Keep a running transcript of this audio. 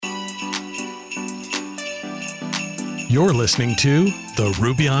You're listening to the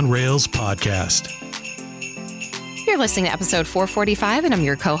Ruby on Rails podcast. You're listening to episode 445, and I'm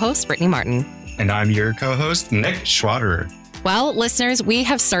your co-host, Brittany Martin. And I'm your co-host, Nick Schwaderer. Well, listeners, we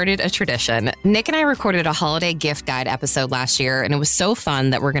have started a tradition. Nick and I recorded a holiday gift guide episode last year, and it was so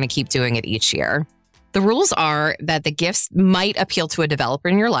fun that we're going to keep doing it each year. The rules are that the gifts might appeal to a developer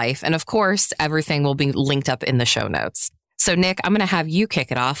in your life, and of course, everything will be linked up in the show notes. So, Nick, I'm going to have you kick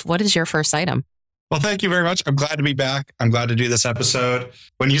it off. What is your first item? Well, thank you very much. I'm glad to be back. I'm glad to do this episode.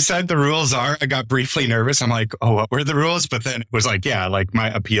 When you said the rules are, I got briefly nervous. I'm like, oh, what were the rules? But then it was like, yeah, like my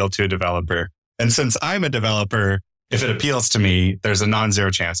appeal to a developer. And since I'm a developer, if it appeals to me, there's a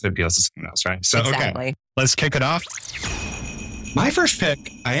non-zero chance it appeals to someone else, right? So, Exactly. Okay, let's kick it off. My first pick,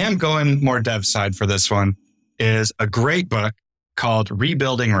 I am going more dev side for this one, is a great book called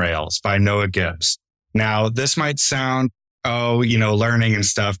Rebuilding Rails by Noah Gibbs. Now, this might sound learning and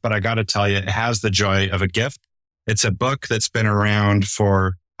stuff, but I got to tell you, it has the joy of a gift. It's a book that's been around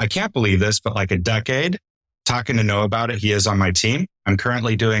for, I can't believe this, but like a decade. Talking to Noah about it, he is on my team. I'm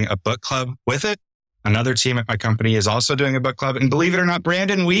currently doing a book club with it. Another team at my company is also doing a book club. And believe it or not,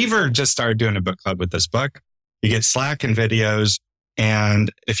 Brandon Weaver just started doing a book club with this book. You get Slack and videos.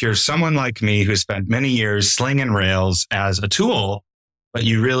 And if you're someone like me who spent many years slinging Rails as a tool, but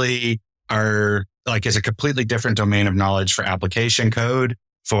you really are like, is a completely different domain of knowledge for application code,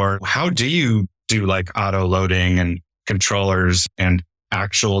 for how do you do like auto loading and controllers and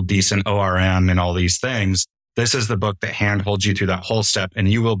actual decent ORM and all these things. This is the book that handholds you through that whole step, and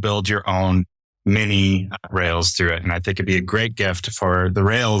you will build your own mini Rails through it. And I think it'd be a great gift for the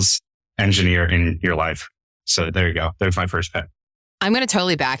Rails engineer in your life. So there you go. There's my first pick. I'm going to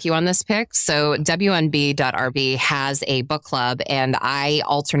totally back you on this pick. So WNB.RB has a book club, and I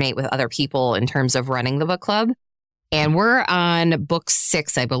alternate with other people in terms of running the book club. And we're on book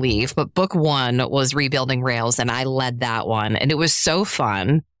 6, I believe. But book 1 was Rebuilding Rails, and I led that one. And it was so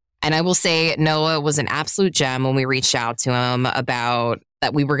fun. And I will say Noah was an absolute gem when we reached out to him about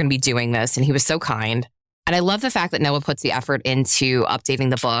that we were going to be doing this. And he was so kind. And I love the fact that Noah puts the effort into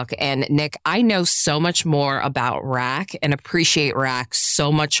updating the book. And Nick, I know so much more about Rack and appreciate Rack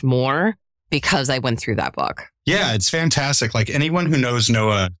so much more because I went through that book. Yeah, it's fantastic. Like anyone who knows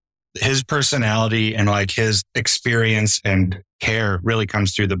Noah, his personality and like his experience and care really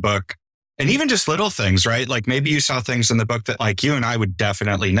comes through the book. And even just little things, right? Like maybe you saw things in the book that like you and I would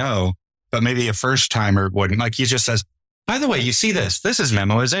definitely know, but maybe a first timer wouldn't. Like he just says, by the way, you see this. This is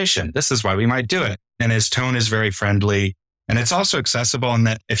memoization. This is why we might do it. And his tone is very friendly. And it's also accessible in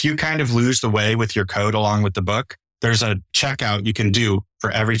that if you kind of lose the way with your code along with the book, there's a checkout you can do for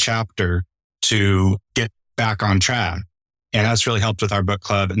every chapter to get back on track. And that's really helped with our book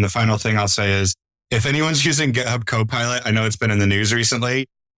club. And the final thing I'll say is, if anyone's using GitHub Copilot, I know it's been in the news recently,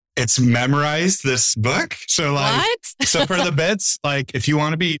 it's memorized this book. So like, so for the bits, like if you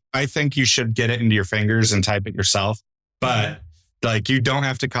want to be, I think you should get it into your fingers and type it yourself. But like, you don't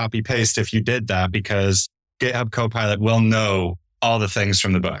have to copy paste if you did that because GitHub Copilot will know all the things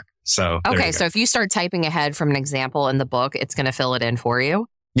from the book. So, okay. So if you start typing ahead from an example in the book, it's going to fill it in for you.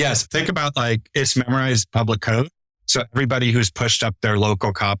 Yes. Think about like it's memorized public code. So everybody who's pushed up their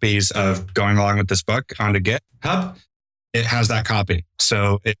local copies of going along with this book onto GitHub, it has that copy.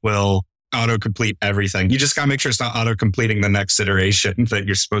 So it will auto-complete everything. You just got to make sure it's not auto-completing the next iteration that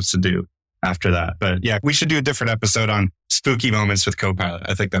you're supposed to do after that. But yeah, we should do a different episode on spooky moments with Copilot.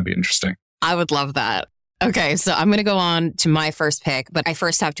 I think that'd be interesting. I would love that. Okay, so I'm going to go on to my first pick, but I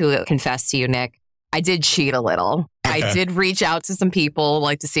first have to confess to you, Nick, I did cheat a little. Okay. I did reach out to some people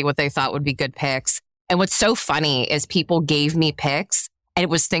like to see what they thought would be good picks. And what's so funny is people gave me picks and it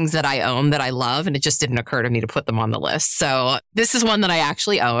was things that I own that I love. And it just didn't occur to me to put them on the list. So this is one that I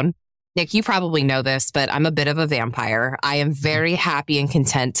actually own. Nick, you probably know this, but I'm a bit of a vampire. I am very happy and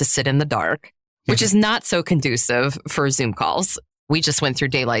content to sit in the dark, which is not so conducive for Zoom calls. We just went through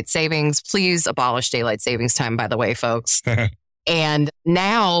daylight savings. Please abolish daylight savings time, by the way, folks. And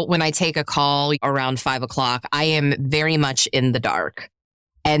now when I take a call around 5 o'clock, I am very much in the dark.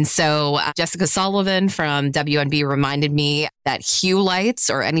 And so Jessica Sullivan from WNB reminded me that hue lights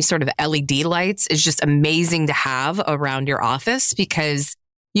or any sort of LED lights is just amazing to have around your office because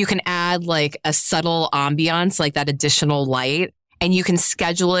you can add like a subtle ambiance, like that additional light, and you can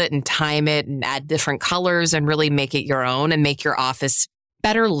schedule it and time it and add different colors and really make it your own and make your office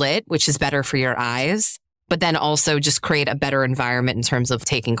better lit, which is better for your eyes, but then also just create a better environment in terms of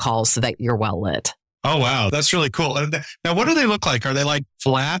taking calls so that you're well lit. Oh, wow. That's really cool. Now, what do they look like? Are they like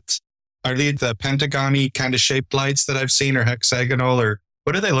flat? Are they the pentagon-y kind of shaped lights that I've seen or hexagonal or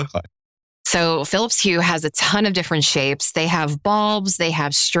what do they look like? So Philips Hue has a ton of different shapes. They have bulbs, they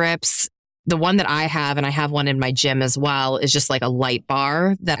have strips. The one that I have, and I have one in my gym as well, is just like a light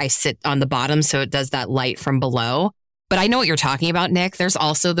bar that I sit on the bottom. So it does that light from below. But I know what you're talking about, Nick. There's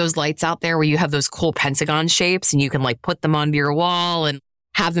also those lights out there where you have those cool pentagon shapes and you can like put them onto your wall and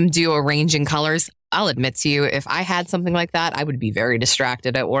have them do a range in colors. I'll admit to you, if I had something like that, I would be very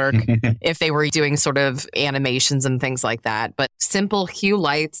distracted at work if they were doing sort of animations and things like that. But simple hue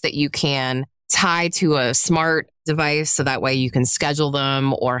lights that you can tie to a smart device so that way you can schedule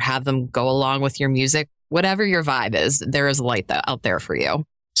them or have them go along with your music. Whatever your vibe is, there is a light out there for you.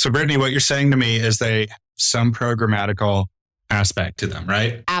 So, Brittany, what you're saying to me is they some programmatical aspect to them,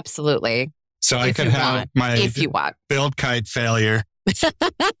 right? Absolutely. So I could have my build kite failure.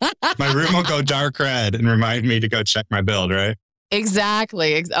 My room will go dark red and remind me to go check my build, right?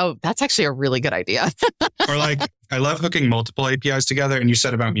 Exactly. Oh, that's actually a really good idea. Or like, I love hooking multiple APIs together. And you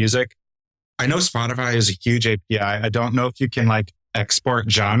said about music, I know Spotify is a huge API. I don't know if you can like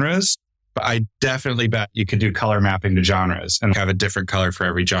export genres, but I definitely bet you could do color mapping to genres and have a different color for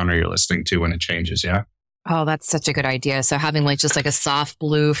every genre you're listening to when it changes. Yeah. Oh, that's such a good idea. So having like just like a soft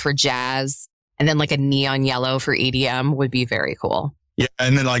blue for jazz and then like a neon yellow for EDM would be very cool. Yeah.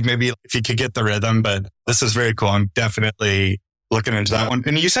 And then like maybe if you could get the rhythm, but this is very cool. I'm definitely looking into that one.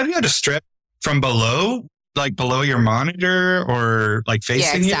 And you said you had a strip from below, like below your monitor or like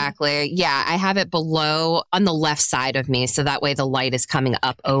facing you? Yeah, exactly. Yeah, I have it below on the left side of me. So that way the light is coming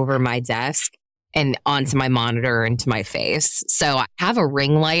up over my desk and onto my monitor and to my face. So I have a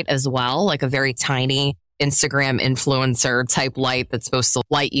ring light as well, like a very tiny Instagram influencer type light that's supposed to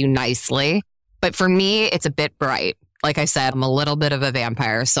light you nicely. But for me, it's a bit bright. Like I said, I'm a little bit of a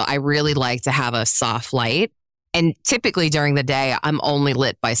vampire. So I really like to have a soft light. And typically during the day, I'm only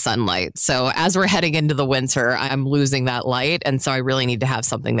lit by sunlight. So as we're heading into the winter, I'm losing that light. And so I really need to have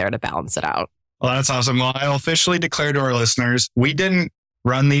something there to balance it out. Well, that's awesome. Well, I'll officially declare to our listeners, we didn't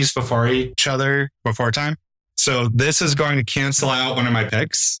run these before each other before time. So this is going to cancel out one of my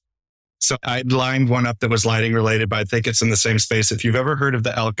picks. So I lined one up that was lighting related, but I think it's in the same space. If you've ever heard of the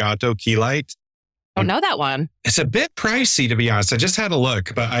Elgato key light. Oh, know that one. It's a bit pricey, to be honest. I just had a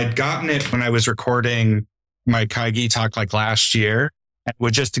look, but I'd gotten it when I was recording my Kaigi talk like last year,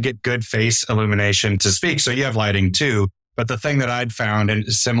 with just to get good face illumination to speak. So you have lighting too. But the thing that I'd found, and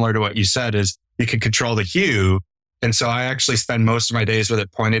similar to what you said, is you can control the hue. And so I actually spend most of my days with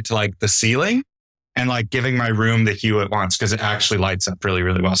it pointed to like the ceiling and like giving my room the hue it wants because it actually lights up really,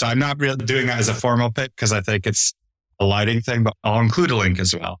 really well. So I'm not really doing that as a formal pick because I think it's a lighting thing, but I'll include a link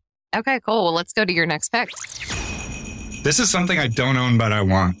as well. Okay, cool. Well, let's go to your next pick. This is something I don't own, but I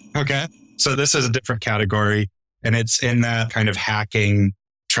want. Okay. So this is a different category and it's in that kind of hacking,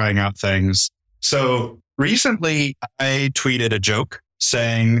 trying out things. So recently I tweeted a joke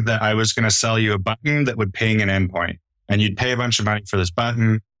saying that I was going to sell you a button that would ping an endpoint and you'd pay a bunch of money for this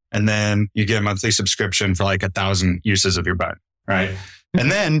button. And then you get a monthly subscription for like 1,000 uses of your button. Right.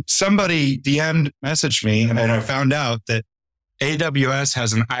 And then somebody messaged me and I found out that AWS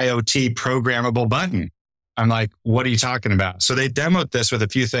has an IoT programmable button. I'm like, what are you talking about? So they demoed this with a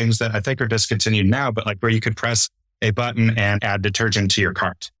few things that I think are discontinued now, but like where you could press a button and add detergent to your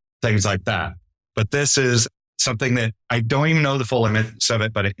cart, things like that. But this is something that I don't even know the full limits of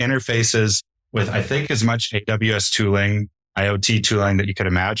it, but it interfaces with, I think, as much AWS tooling, IoT tooling that you could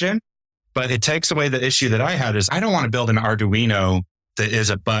imagine. But it takes away the issue that I had is I don't want to build an Arduino that is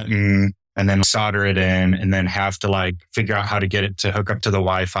a button and then solder it in and then have to like figure out how to get it to hook up to the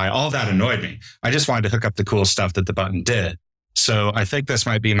Wi-Fi. All that annoyed me. I just wanted to hook up the cool stuff that the button did. So I think this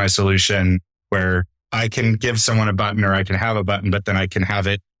might be my solution where I can give someone a button or I can have a button, but then I can have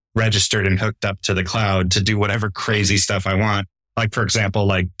it registered and hooked up to the cloud to do whatever crazy stuff I want. Like, for example,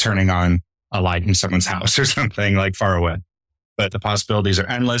 like turning on a light in someone's house or something like far away. But the possibilities are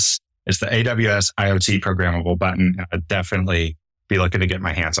endless. It's the AWS IoT programmable button. And I'd definitely be looking to get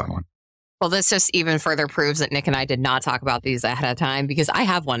my hands on one. Well, this just even further proves that Nick and I did not talk about these ahead of time because I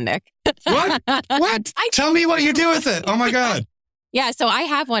have one, Nick. What? Tell me what you do with it. Oh my God. Yeah, so I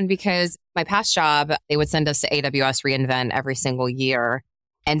have one because my past job, they would send us to AWS reInvent every single year.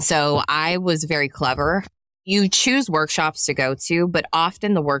 And so I was very clever. You choose workshops to go to, but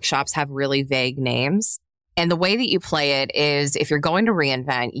often the workshops have really vague names. And the way that you play it is if you're going to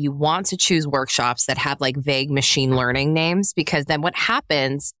reInvent, you want to choose workshops that have like vague machine learning names, because then what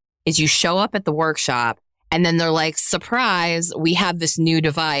happens is you show up at the workshop and then they're like, surprise, we have this new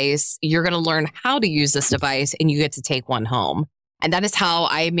device. You're going to learn how to use this device and you get to take one home. And that is how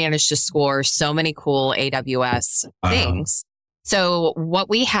I managed to score so many cool AWS things. So what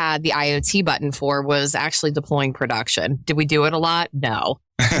we had the IoT button for was actually deploying production. Did we do it a lot? No.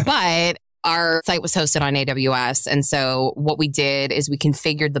 But our site was hosted on AWS. And so what we did is we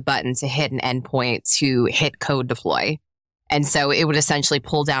configured the button to hit an endpoint to hit code deploy. And so it would essentially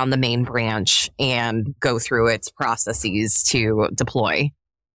pull down the main branch and go through its processes to deploy.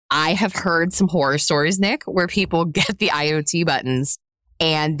 I have heard some horror stories, Nick, where people get the IoT buttons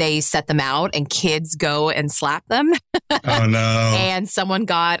and they set them out and kids go and slap them. Oh, no. And someone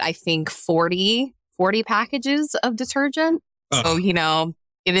got, I think, 40 packages of detergent. So,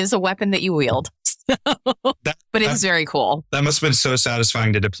 it is a weapon that you wield. But it was very cool. That must have been so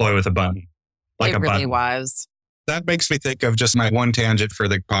satisfying to deploy with a button. It really was. That makes me think of just my one tangent for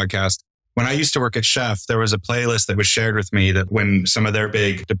the podcast. When I used to work at Chef, there was a playlist that was shared with me that when some of their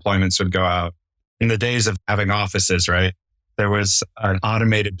big deployments would go out, in the days of having offices, right? There was an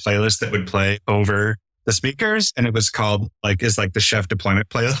automated playlist that would play over the speakers, and it was called the Chef deployment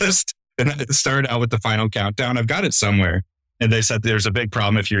playlist. And it started out with the final countdown. I've got it somewhere. And they said there's a big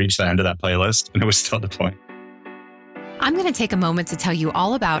problem if you reach the end of that playlist, and it was still deploying. I'm going to take a moment to tell you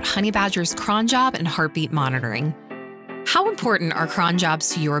all about Honey Badger's cron job and heartbeat monitoring. How important are cron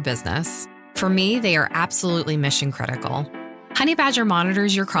jobs to your business? For me, they are absolutely mission critical. Honey Badger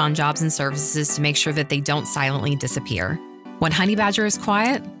monitors your cron jobs and services to make sure that they don't silently disappear. When Honey Badger is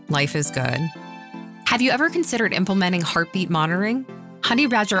quiet, life is good. Have you ever considered implementing heartbeat monitoring? Honey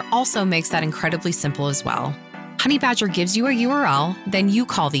Badger also makes that incredibly simple as well. Honey Badger gives you a URL, then you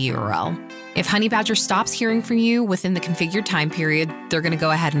call the URL. If Honey Badger stops hearing from you within the configured time period, they're going to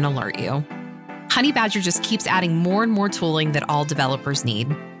go ahead and alert you. Honey Badger just keeps adding more and more tooling that all developers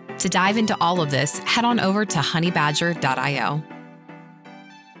need. To dive into all of this, head on over to honeybadger.io.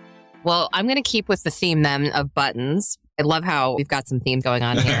 Well, I'm going to keep with the theme then of buttons. I love how we've got some themes going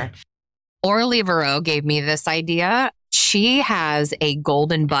on here. Orly Varro gave me this idea. She has a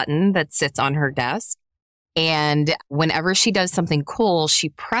golden button that sits on her desk. And whenever she does something cool, she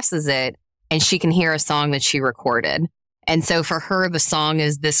presses it and she can hear a song that she recorded. And so for her, the song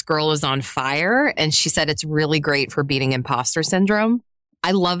is This Girl Is on Fire. And she said it's really great for beating imposter syndrome.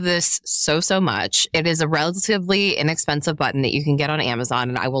 I love this so much. It is a relatively inexpensive button that you can get on Amazon.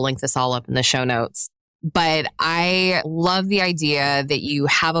 And I will link this all up in the show notes. But I love the idea that you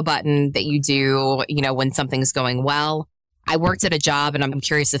have a button that you do, when something's going well. I worked at a job, and I'm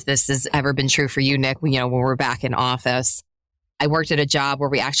curious if this has ever been true for you, Nick, when we're back in office. I worked at a job where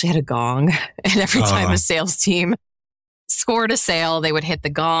we actually had a gong, and every time a sales team scored a sale, they would hit the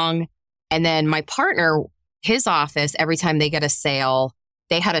gong. And then my partner, his office, every time they get a sale,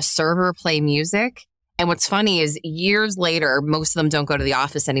 they had a server play music. And what's funny is years later, most of them don't go to the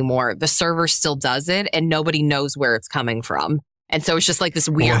office anymore. The server still does it, and nobody knows where it's coming from. And so it's just like this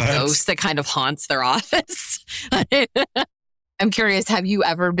weird ghost that kind of haunts their office. I'm curious, have you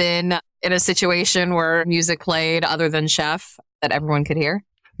ever been in a situation where music played other than Chef that everyone could hear?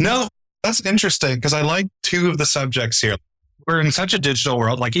 No, that's interesting because I like two of the subjects here. We're in such a digital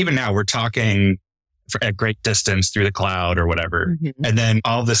world. Like even now we're talking at great distance through the cloud or whatever. Mm-hmm. And then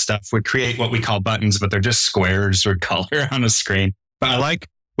all this stuff would create what we call buttons, but they're just squares or color on a screen. But I like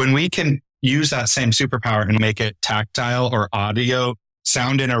when we can use that same superpower and make it tactile or audio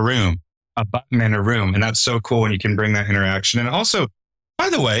sound in a room, a button in a room. And that's so cool when you can bring that interaction. And also, by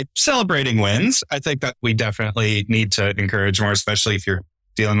the way, celebrating wins. I think that we definitely need to encourage more, especially if you're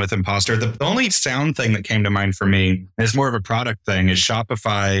dealing with imposter. The only sound thing that came to mind for me is more of a product thing is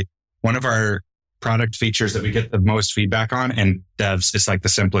Shopify. One of our product features that we get the most feedback on, and devs, it's like the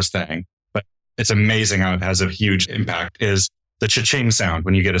simplest thing, but it's amazing how it has a huge impact, is the cha-ching sound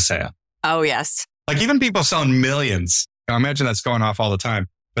when you get a sale. Oh, yes. Like even people selling millions, I imagine that's going off all the time,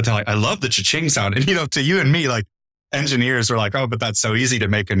 but they're like, I love the cha-ching sound. And to you and me, like engineers are like, oh, but that's so easy to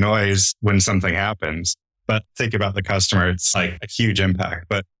make a noise when something happens. But think about the customer. It's like a huge impact,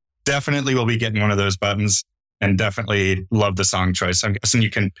 but definitely we'll be getting one of those buttons and definitely love the song choice. I'm guessing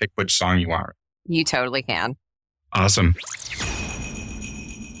you can pick which song you want. You totally can. Awesome.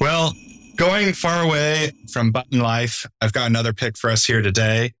 Well, going far away from button life, I've got another pick for us here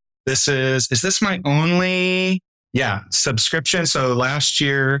today. Is this my only, subscription? So last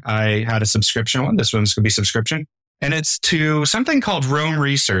year I had a subscription one. This one's going to be subscription. And it's to something called Roam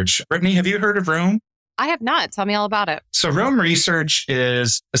Research. Brittany, have you heard of Roam? I have not. Tell me all about it. So Roam Research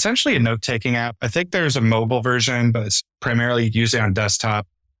is essentially a note-taking app. I think there's a mobile version, but it's primarily used on desktop.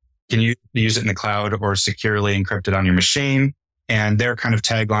 Can you use it in the cloud or securely encrypted on your machine? And their kind of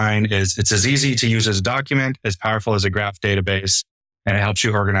tagline is, it's as easy to use as a document, as powerful as a graph database, and it helps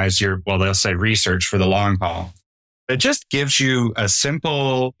you organize they'll say research for the long haul. It just gives you a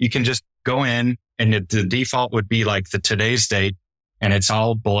simple, you can just go in and the default would be like the today's date, and it's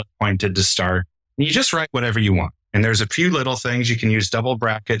all bullet pointed to start. And you just write whatever you want. And there's a few little things. You can use double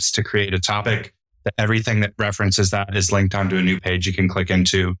brackets to create a topic that everything that references that is linked onto a new page you can click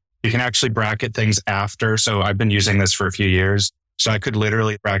into. You can actually bracket things after. So I've been using this for a few years. So I could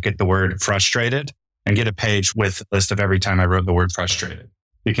literally bracket the word frustrated and get a page with a list of every time I wrote the word frustrated.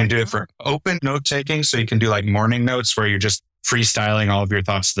 You can do it for open note taking. So you can do like morning notes where you're just freestyling all of your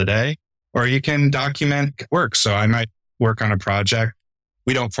thoughts of the day, or you can document work. So I might work on a project.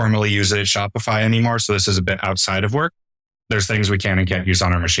 We don't formally use it at Shopify anymore. So this is a bit outside of work. There's things we can and can't use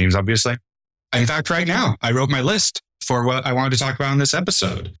on our machines, obviously. In fact, right now, I wrote my list for what I wanted to talk about in this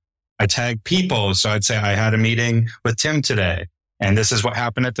episode. I tag people. So I'd say I had a meeting with Tim today, and this is what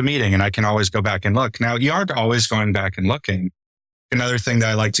happened at the meeting. And I can always go back and look. Now, you aren't always going back and looking. Another thing that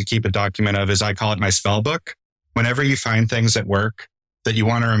I like to keep a document of is I call it my spell book. Whenever you find things at work that you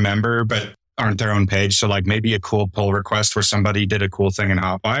want to remember, but aren't their own page. So like maybe a cool pull request where somebody did a cool thing in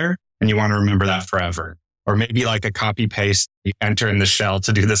Hotwire and you want to remember that forever. Or maybe like a copy paste, you enter in the shell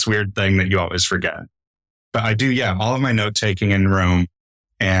to do this weird thing that you always forget. But I do, all of my note taking in Room,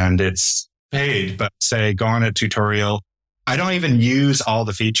 and it's paid, but say go on a tutorial. I don't even use all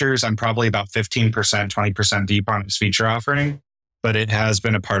the features. I'm probably about 15%, 20% deep on its feature offering, but it has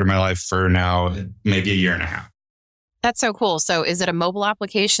been a part of my life for now, maybe a year and a half. That's so cool. So is it a mobile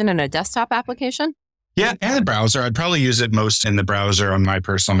application and a desktop application? Yeah, and the browser. I'd probably use it most in the browser on my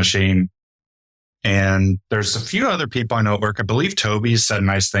personal machine. And there's a few other people I know at work. I believe Toby said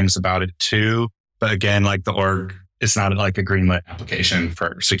nice things about it too. But again, like the org, it's not like a greenlit application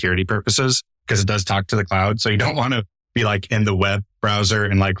for security purposes because it does talk to the cloud. So you don't want to be like in the web browser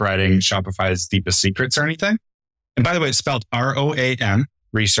and like writing Shopify's deepest secrets or anything. And by the way, it's spelled ROAM,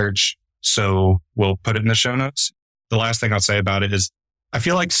 research. So we'll put it in the show notes. The last thing I'll say about it is I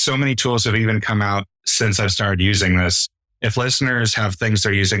feel like so many tools have even come out since I've started using this. If listeners have things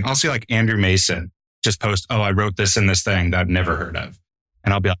they're using, I'll see like Andrew Mason just post, I wrote this in this thing that I've never heard of.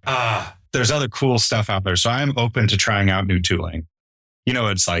 And I'll be like, there's other cool stuff out there. So I'm open to trying out new tooling. You know,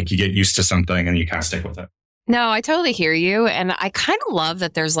 it's like you get used to something and you kind of stick with it. No, I totally hear you. And I kind of love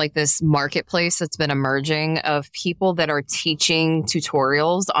that there's like this marketplace that's been emerging of people that are teaching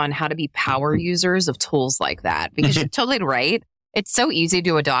tutorials on how to be power users of tools like that. Because you're totally right. It's so easy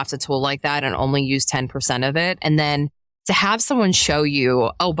to adopt a tool like that and only use 10% of it. And then to have someone show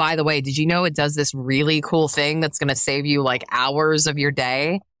you, oh, by the way, did you know it does this really cool thing that's going to save you like hours of your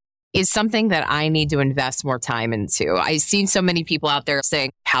day is something that I need to invest more time into. I've seen so many people out there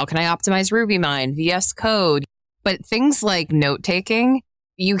saying, how can I optimize RubyMine, VS Code? But things like note taking,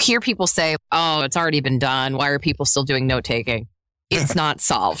 you hear people say, oh, it's already been done. Why are people still doing note taking? It's not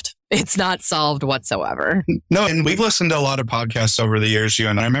solved. It's not solved whatsoever. No, and we've listened to a lot of podcasts over the years, you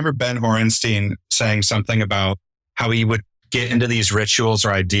and I remember Ben Orenstein saying something about how he would get into these rituals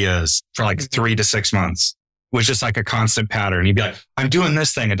or ideas for like 3 to 6 months, which is like a constant pattern. He'd be like, I'm doing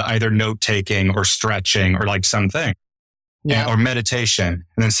this thing, and either note taking or stretching or like something, or meditation.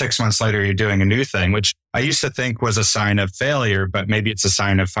 And then 6 months later, you're doing a new thing, which I used to think was a sign of failure, but maybe it's a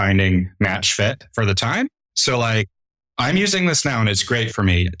sign of finding match fit for the time. So like, I'm using this now and it's great for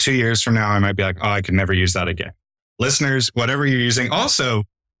me. 2 years from now, I might be like, I could never use that again. Listeners, whatever you're using, also,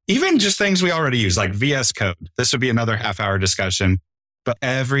 even just things we already use, like VS Code. This would be another half-hour discussion. But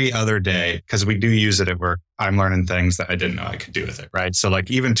every other day, because we do use it at work, I'm learning things that I didn't know I could do with it, right? So like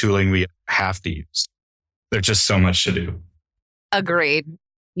even tooling we have to use. There's just so much to do. Agreed.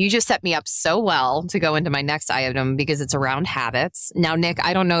 You just set me up so well to go into my next item because it's around habits. Now, Nick,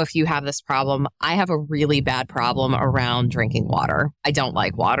 I don't know if you have this problem. I have a really bad problem around drinking water. I don't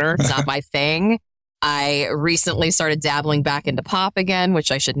like water. It's not my thing. I recently started dabbling back into pop again,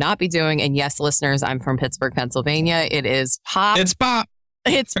 which I should not be doing. And yes, listeners, I'm from Pittsburgh, Pennsylvania. It is pop. It's pop.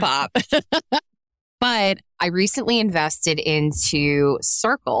 It's pop. But I recently invested into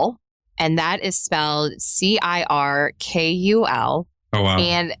Circle, and that is spelled CIRKUL. Oh, wow.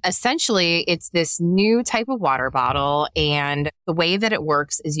 And essentially, it's this new type of water bottle. And the way that it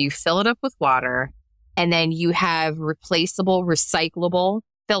works is you fill it up with water, and then you have replaceable, recyclable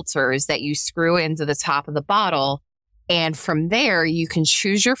filters that you screw into the top of the bottle. And from there, you can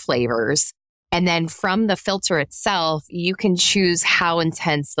choose your flavors. And then from the filter itself, you can choose how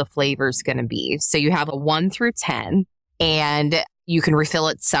intense the flavor is going to be. So you have a 1 through 10, and you can refill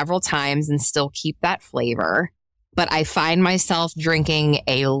it several times and still keep that flavor. But I find myself drinking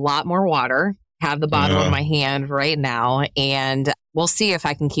a lot more water, have the bottle in my hand right now, and we'll see if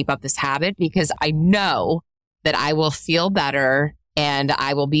I can keep up this habit because I know that I will feel better and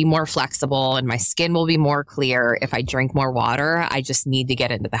I will be more flexible and my skin will be more clear if I drink more water. I just need to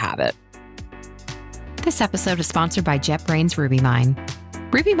get into the habit. This episode is sponsored by JetBrains RubyMine.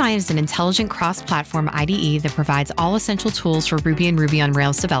 RubyMine is an intelligent cross-platform IDE that provides all essential tools for Ruby and Ruby on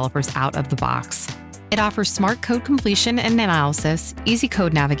Rails developers out of the box. It offers smart code completion and analysis, easy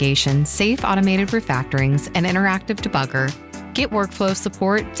code navigation, safe automated refactorings, an interactive debugger, Git workflow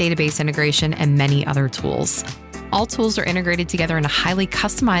support, database integration, and many other tools. All tools are integrated together in a highly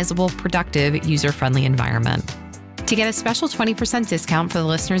customizable, productive, user-friendly environment. To get a special 20% discount for the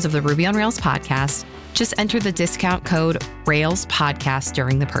listeners of the Ruby on Rails podcast, just enter the discount code RailsPodcast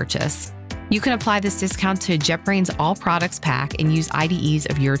during the purchase. You can apply this discount to JetBrains All Products Pack and use IDEs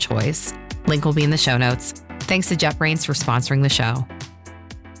of your choice. Link will be in the show notes. Thanks to JetBrains for sponsoring the show.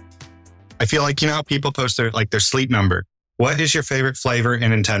 I feel like, how people post their sleep number. What is your favorite flavor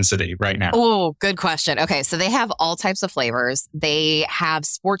and intensity right now? Oh, good question. Okay, so they have all types of flavors. They have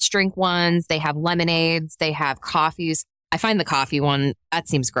sports drink ones. They have lemonades. They have coffees. I find the coffee one, that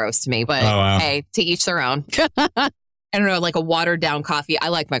seems gross to me, but hey, to each their own. I don't know, like a watered down coffee. I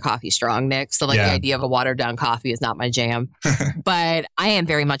like my coffee strong, Nick. So the idea of a watered down coffee is not my jam. But I am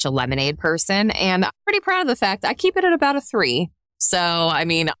very much a lemonade person, and I'm pretty proud of the fact I keep it at about a 3. So,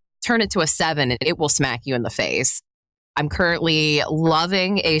 turn it to a 7, it will smack you in the face. I'm currently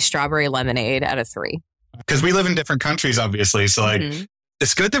loving a strawberry lemonade at a 3. Because we live in different countries, obviously. So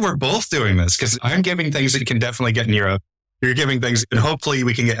it's good that we're both doing this, because I'm giving things that you can definitely get in Europe. You're giving things, and hopefully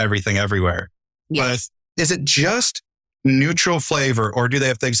we can get everything everywhere. Yes. But is it just neutral flavor, or do they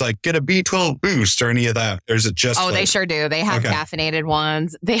have things like get a B12 boost or any of that? Or is it just flavor? They sure do. They have caffeinated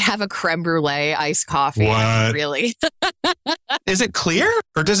ones. They have a creme brulee iced coffee. What? Really? Is it clear,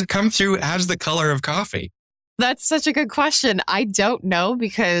 or does it come through as the color of coffee? That's such a good question. I don't know,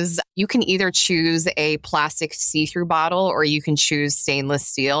 because you can either choose a plastic see-through bottle or you can choose stainless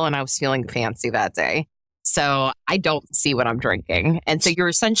steel. And I was feeling fancy that day. So I don't see what I'm drinking. And so you're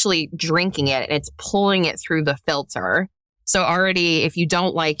essentially drinking it and it's pulling it through the filter. So already, if you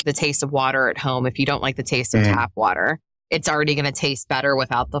don't like the taste of water at home, if you don't like the taste of tap water, it's already going to taste better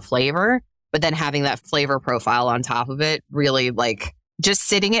without the flavor. But then having that flavor profile on top of it, really just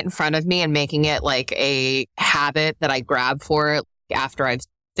sitting it in front of me and making it like a habit that I grab for it after I've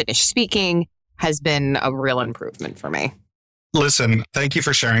finished speaking has been a real improvement for me. Listen, thank you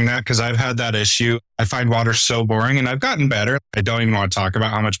for sharing that, because I've had that issue. I find water so boring, and I've gotten better. I don't even want to talk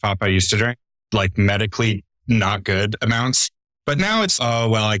about how much pop I used to drink, like medically not good amounts. But now it's,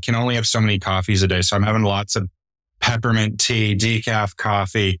 I can only have so many coffees a day. So I'm having lots of peppermint tea, decaf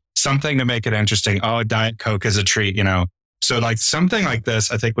coffee, something to make it interesting. Oh, Diet Coke is a treat, So something like this,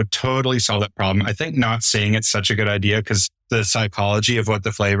 I think would totally solve that problem. I think not seeing it's such a good idea, because the psychology of what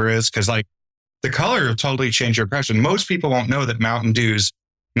the flavor is, because the color will totally change your impression. Most people won't know that Mountain Dew's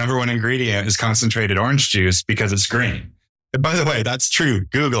number one ingredient is concentrated orange juice because it's green. And by the way, that's true.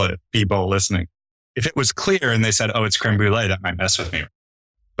 Google it, people listening. If it was clear and they said, it's creme brulee, that might mess with me.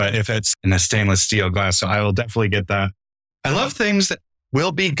 But if it's in a stainless steel glass, so I will definitely get that. I love things that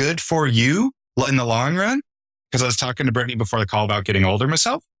will be good for you in the long run. Because I was talking to Brittany before the call about getting older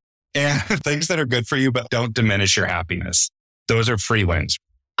myself, and things that are good for you but don't diminish your happiness. Those are free wins.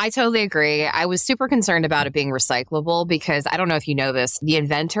 I totally agree. I was super concerned about it being recyclable, because I don't know if you know this, the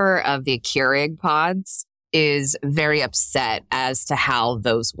inventor of the Keurig pods is very upset as to how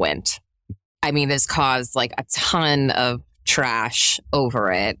those went. This caused a ton of trash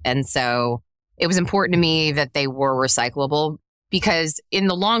over it. And so it was important to me that they were recyclable, because in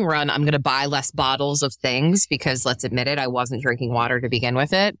the long run, I'm going to buy less bottles of things, because let's admit it, I wasn't drinking water to begin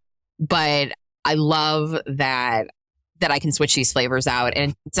with it. But I love that I can switch these flavors out.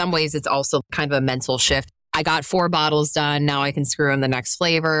 And in some ways, it's also kind of a mental shift. I got 4 bottles done. Now I can screw in the next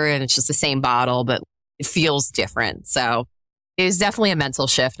flavor, and it's just the same bottle, but it feels different. So it is definitely a mental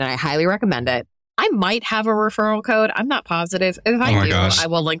shift, and I highly recommend it. I might have a referral code. I'm not positive. If I do, gosh. I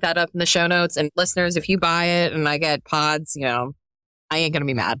will link that up in the show notes. And listeners, if you buy it and I get pods, I ain't going to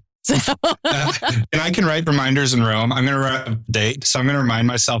be mad. And I can write reminders in Rome. I'm going to write a date. So I'm going to remind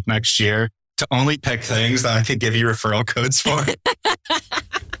myself next year to only pick things that I could give you referral codes for.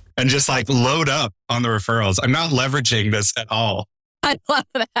 And just load up on the referrals. I'm not leveraging this at all. I love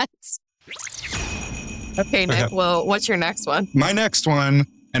that. Okay, Nick. Well, what's your next one? My next one,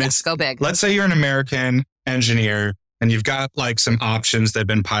 and Let's go big. Let's say you're an American engineer and you've got some options that have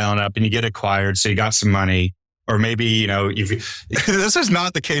been piling up, and you get acquired. So you got some money. Or maybe, this is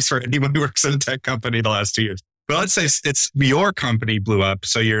not the case for anyone who works in a tech company the last 2 years. But let's say it's your company blew up.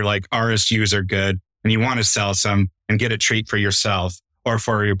 So your RSUs are good and you want to sell some and get a treat for yourself or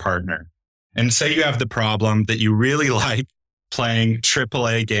for your partner. And say you have the problem that you really like playing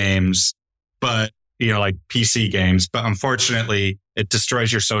AAA games, but, PC games. But unfortunately, it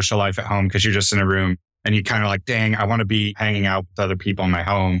destroys your social life at home because you're just in a room and you kind of like, dang, I want to be hanging out with other people in my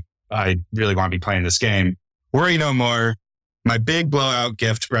home. I really want to be playing this game. Worry no more. My big blowout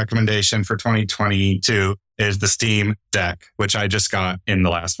gift recommendation for 2022 is the Steam Deck, which I just got in the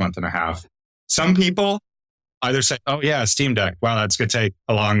last month and a half. Some people either say, oh yeah, Steam Deck. Wow, that's going to take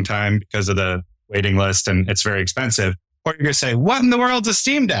a long time because of the waiting list and it's very expensive. Or you're going to say, what in the world's a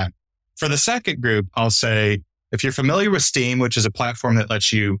Steam Deck? For the second group, I'll say, if you're familiar with Steam, which is a platform that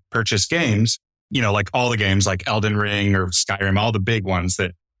lets you purchase games, like all the games like Elden Ring or Skyrim, all the big ones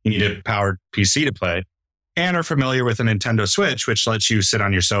that you need a powered PC to play, and are familiar with a Nintendo Switch, which lets you sit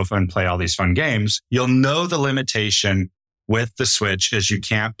on your sofa and play all these fun games, you'll know the limitation with the Switch is you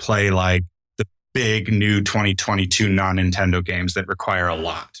can't play like the big new 2022 non-Nintendo games that require a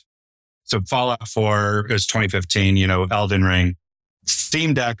lot. So Fallout 4 is 2015, Elden Ring.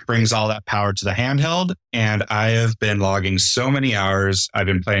 Steam Deck brings all that power to the handheld, and I have been logging so many hours. I've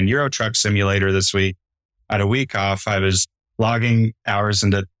been playing Euro Truck Simulator this week. I had a week off. I was logging hours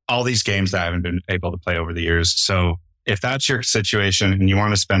into all these games that I haven't been able to play over the years. So if that's your situation and you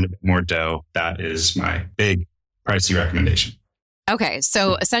want to spend a bit more dough, that is my big pricey recommendation. Okay.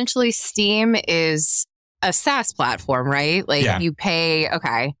 So essentially Steam is a SaaS platform, right? Like you pay.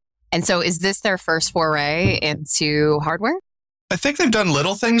 Okay. And so is this their first foray into hardware? I think they've done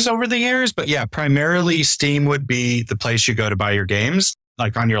little things over the years, but yeah, primarily Steam would be the place you go to buy your games,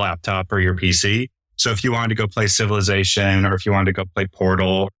 like on your laptop or your PC. So if you wanted to go play Civilization or if you wanted to go play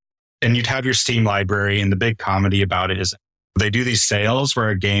Portal, and you'd have your Steam library, and the big comedy about it is they do these sales where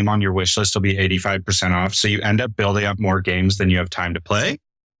a game on your wish list will be 85% off. So you end up building up more games than you have time to play.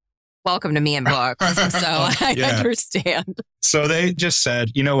 Welcome to me and books. So I understand. So they just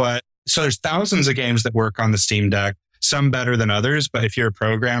said, you know what? So there's thousands of games that work on the Steam Deck, some better than others. But if you're a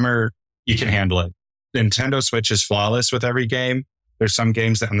programmer, you can handle it. The Nintendo Switch is flawless with every game. There's some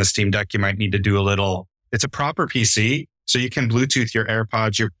games that on the Steam Deck, you might need to do a little. It's a proper PC. So you can Bluetooth your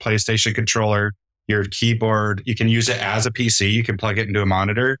AirPods, your PlayStation controller, your keyboard. You can use it as a PC. You can plug it into a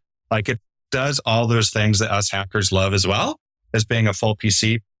monitor. Like it does all those things that us hackers love as well as being a full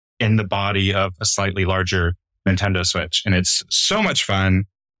PC in the body of a slightly larger Nintendo Switch. And it's so much fun.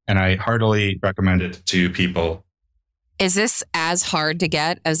 And I heartily recommend it to people. Is this as hard to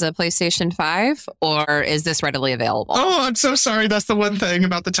get as a PlayStation 5 or is this readily available? Oh, I'm so sorry. That's the one thing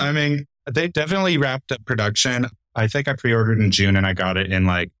about the timing. They definitely wrapped up production. I think I pre-ordered in June and I got it in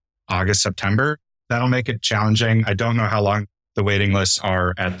like August, September. That'll make it challenging. I don't know how long the waiting lists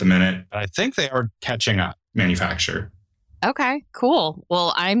are at the minute, but I think they are catching up, manufacturer. Okay, cool.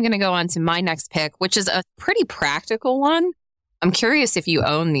 Well, I'm going to go on to my next pick, which is a pretty practical one. I'm curious if you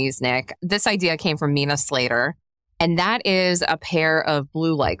own these, Nick. This idea came from Mina Slater, and that is a pair of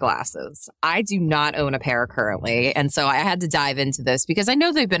blue light glasses. I do not own a pair currently, and so I had to dive into this because I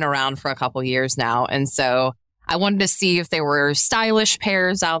know they've been around for a couple years now, and so I wanted to see if there were stylish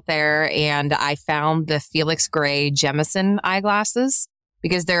pairs out there, and I found the Felix Gray Jemison eyeglasses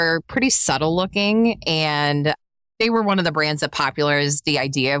because they're pretty subtle looking, and they were one of the brands that popularized the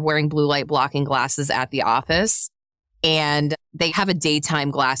idea of wearing blue light blocking glasses at the office. And they have a daytime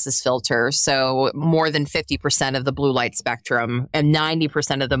glasses filter. So more than 50% of the blue light spectrum and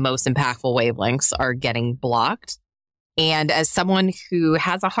 90% of the most impactful wavelengths are getting blocked. And as someone who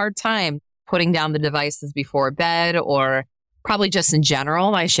has a hard time putting down the devices before bed, or probably just in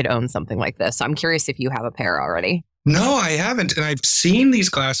general, I should own something like this. I'm curious if you have a pair already. No, I haven't. And I've seen these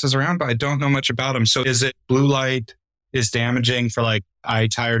glasses around, but I don't know much about them. So is it blue light is damaging for like eye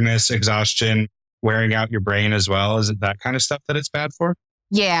tiredness, exhaustion, wearing out your brain as well? Is it that kind of stuff that it's bad for?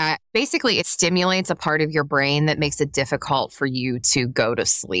 Yeah, basically it stimulates a part of your brain that makes it difficult for you to go to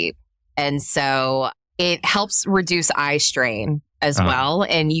sleep. And so it helps reduce eye strain as well.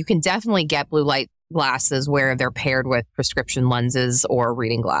 And you can definitely get blue light glasses where they're paired with prescription lenses or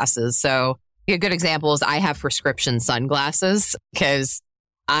reading glasses. So a good example is I have prescription sunglasses because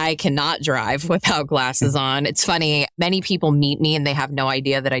I cannot drive without glasses on. It's funny. Many people meet me and they have no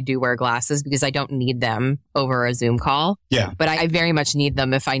idea that I do wear glasses because I don't need them over a Zoom call. Yeah. But I very much need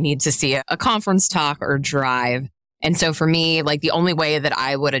them if I need to see a conference talk or drive. And so for me, like the only way that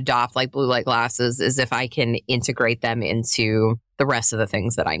I would adopt like blue light glasses is if I can integrate them into the rest of the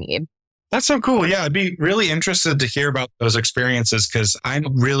things that I need. That's so cool. Yeah, I'd be really interested to hear about those experiences because I'm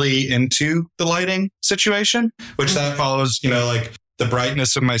really into the lighting situation, which that follows, like the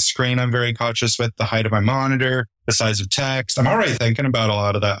brightness of my screen. I'm very cautious with the height of my monitor, the size of text. I'm already thinking about a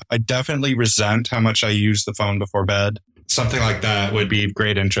lot of that. I definitely resent how much I use the phone before bed. Something like that would be of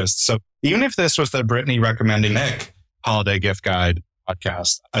great interest. So even if this was the Brittany recommending Nick holiday gift guide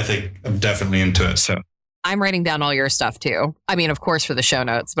podcast, I think I'm definitely into it. So I'm writing down all your stuff too. I mean, of course, for the show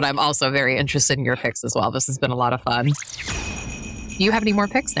notes, but I'm also very interested in your picks as well. This has been a lot of fun. Do you have any more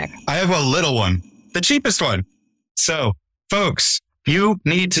picks, Nick? I have a little one, the cheapest one. So, folks, you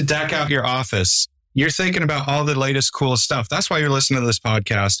need to deck out your office. You're thinking about all the latest cool stuff. That's why you're listening to this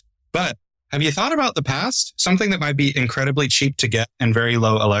podcast. But have you thought about the past? Something that might be incredibly cheap to get and very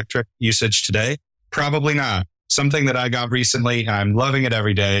low electric usage today? Probably not. Something that I got recently, and I'm loving it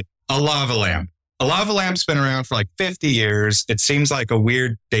every day, a lava lamp. A lava lamp's been around for like 50 years. It seems like a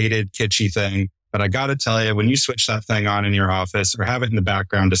weird, dated, kitschy thing. But I got to tell you, when you switch that thing on in your office or have it in the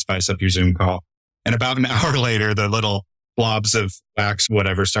background to spice up your Zoom call, and about an hour later, the little blobs of wax,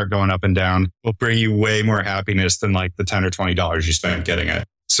 whatever, start going up and down, will bring you way more happiness than like the $10 or $20 you spent getting it.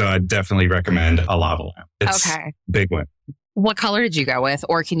 So I definitely recommend a lava lamp. It's a big one. What color did you go with?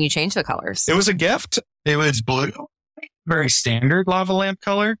 Or can you change the colors? It was a gift. It was blue. Very standard lava lamp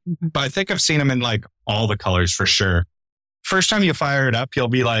color. But I think I've seen them in like all the colors for sure. First time you fire it up, you'll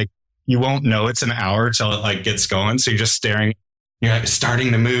be like, you won't know it's an hour till it like gets going. So you're just staring. You're like, it's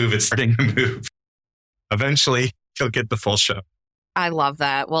starting to move. It's starting to move. Eventually, you'll get the full show. I love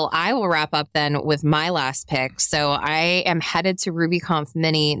that. Well, I will wrap up then with my last pick. So I am headed to RubyConf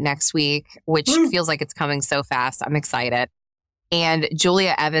Mini next week, which feels like it's coming so fast. I'm excited. And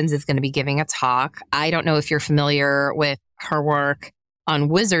Julia Evans is going to be giving a talk. I don't know if you're familiar with her work on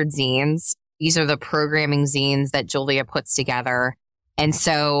Wizard zines. These are the programming zines that Julia puts together. And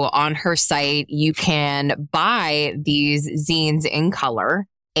so on her site, you can buy these zines in color.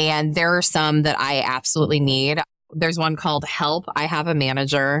 And there are some that I absolutely need. There's one called Help, I Have a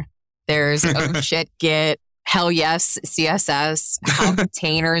Manager. There's Oh Shit Git, Hell Yes CSS, How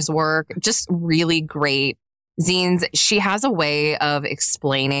Containers Work. Just really great zines. She has a way of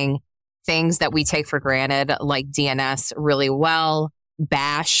explaining things that we take for granted, like DNS really well,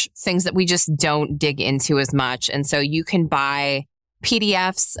 Bash, things that we just don't dig into as much. And so you can buy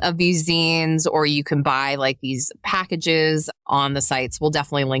PDFs of these zines, or you can buy like these packages on the sites. We'll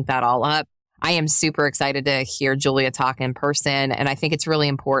definitely link that all up. I am super excited to hear Julia talk in person. And I think it's really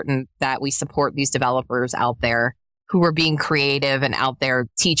important that we support these developers out there who are being creative and out there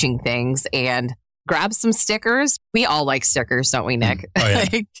teaching things, and grab some stickers. We all like stickers, don't we, Nick? Oh,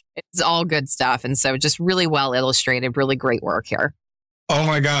 yeah. It's all good stuff. And so just really well illustrated, really great work here. Oh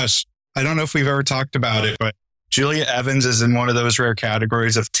my gosh. I don't know if we've ever talked about it, but Julia Evans is in one of those rare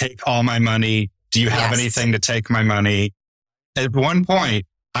categories of take all my money. Do you have anything to take my money? At one point,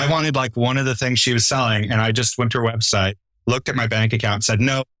 I wanted like one of the things she was selling, and I just went to her website, looked at my bank account and said,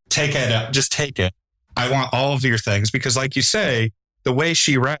 no, take it. Just take it. I want all of your things, because like you say, the way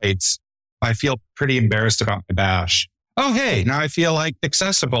she writes, I feel pretty embarrassed about my Bash. Oh, hey, now I feel like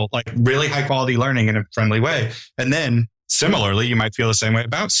accessible, like really high quality learning in a friendly way. And then similarly, you might feel the same way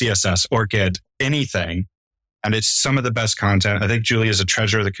about CSS or Git, anything. And it's some of the best content. I think Julia is a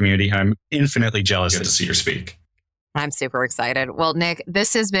treasure of the community. I'm infinitely jealous to see her speak. I'm super excited. Well, Nick,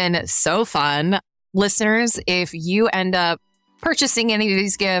 this has been so fun. Listeners, if you end up purchasing any of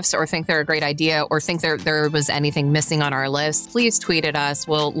these gifts or think they're a great idea or think there was anything missing on our list, please tweet at us.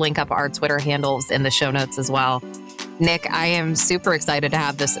 We'll link up our Twitter handles in the show notes as well. Nick, I am super excited to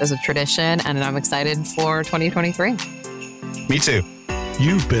have this as a tradition, and I'm excited for 2023. Me too.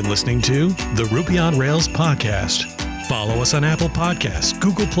 You've been listening to the Ruby on Rails podcast. Follow us on Apple Podcasts,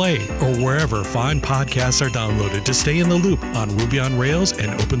 Google Play, or wherever fine podcasts are downloaded to stay in the loop on Ruby on Rails and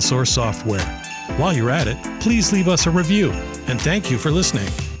open source software. While you're at it, please leave us a review, and thank you for listening.